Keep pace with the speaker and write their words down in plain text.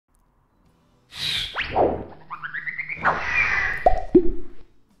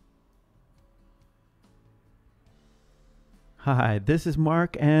Hi, this is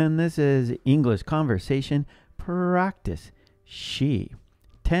Mark, and this is English Conversation Practice. She.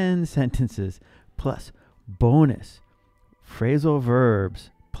 10 sentences plus bonus phrasal verbs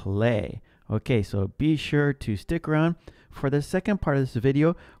play. Okay, so be sure to stick around for the second part of this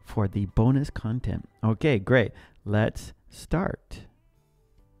video for the bonus content. Okay, great. Let's start.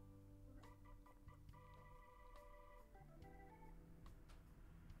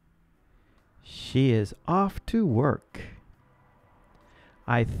 She is off to work.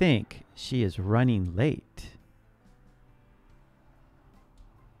 I think she is running late.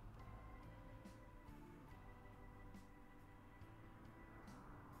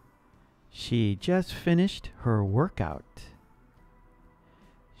 She just finished her workout.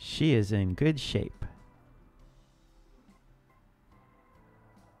 She is in good shape.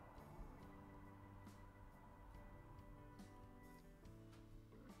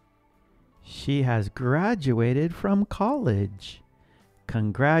 She has graduated from college.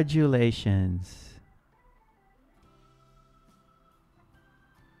 Congratulations.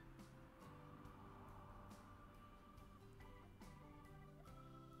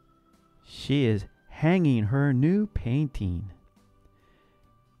 She is hanging her new painting.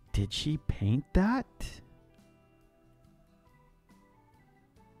 Did she paint that?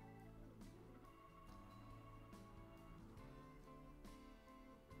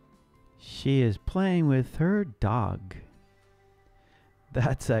 She is playing with her dog.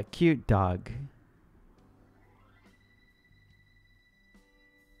 That's a cute dog.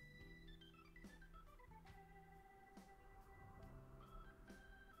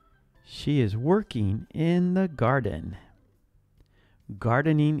 She is working in the garden.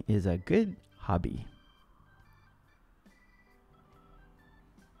 Gardening is a good hobby.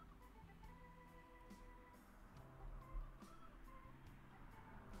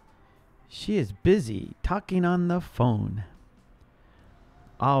 She is busy talking on the phone.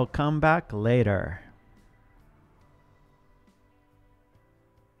 I'll come back later.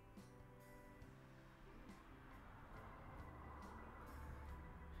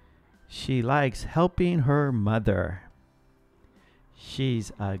 She likes helping her mother.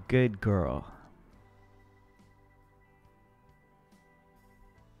 She's a good girl.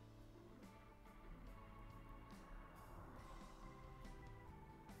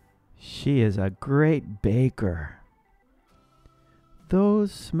 She is a great baker.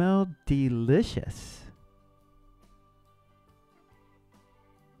 Those smell delicious.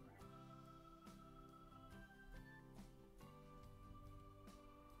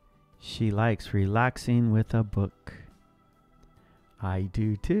 She likes relaxing with a book. I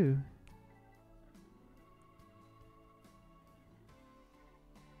do too.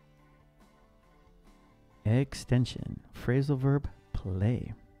 Extension. Phrasal verb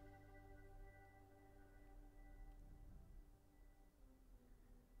play.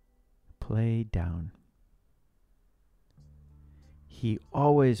 Play down. He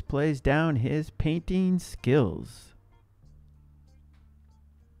always plays down his painting skills.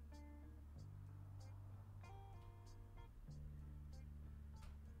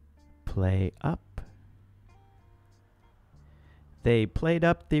 Play up. They played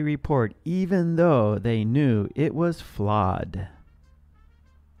up the report even though they knew it was flawed.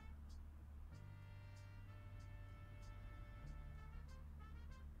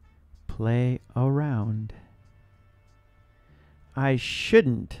 Play around. I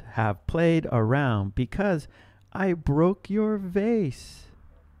shouldn't have played around because I broke your vase.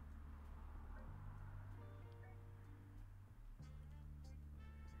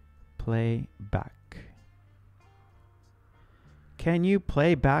 Play back. Can you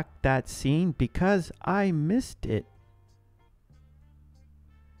play back that scene because I missed it?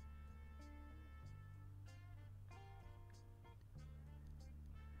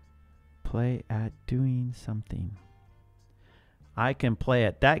 Play at doing something. I can play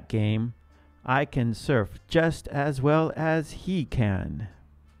at that game. I can surf just as well as he can.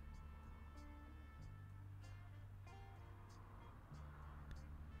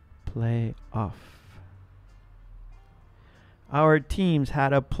 Play off. Our teams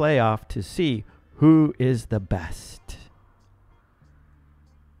had a playoff to see who is the best.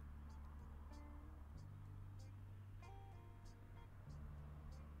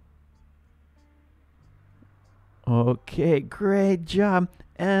 Okay, great job.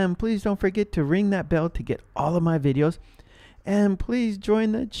 And please don't forget to ring that bell to get all of my videos. And please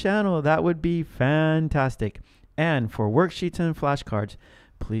join the channel. That would be fantastic. And for worksheets and flashcards,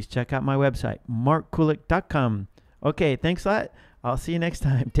 please check out my website, markkulek.com. Okay, thanks a lot. I'll see you next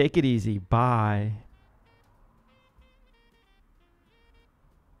time. Take it easy. Bye.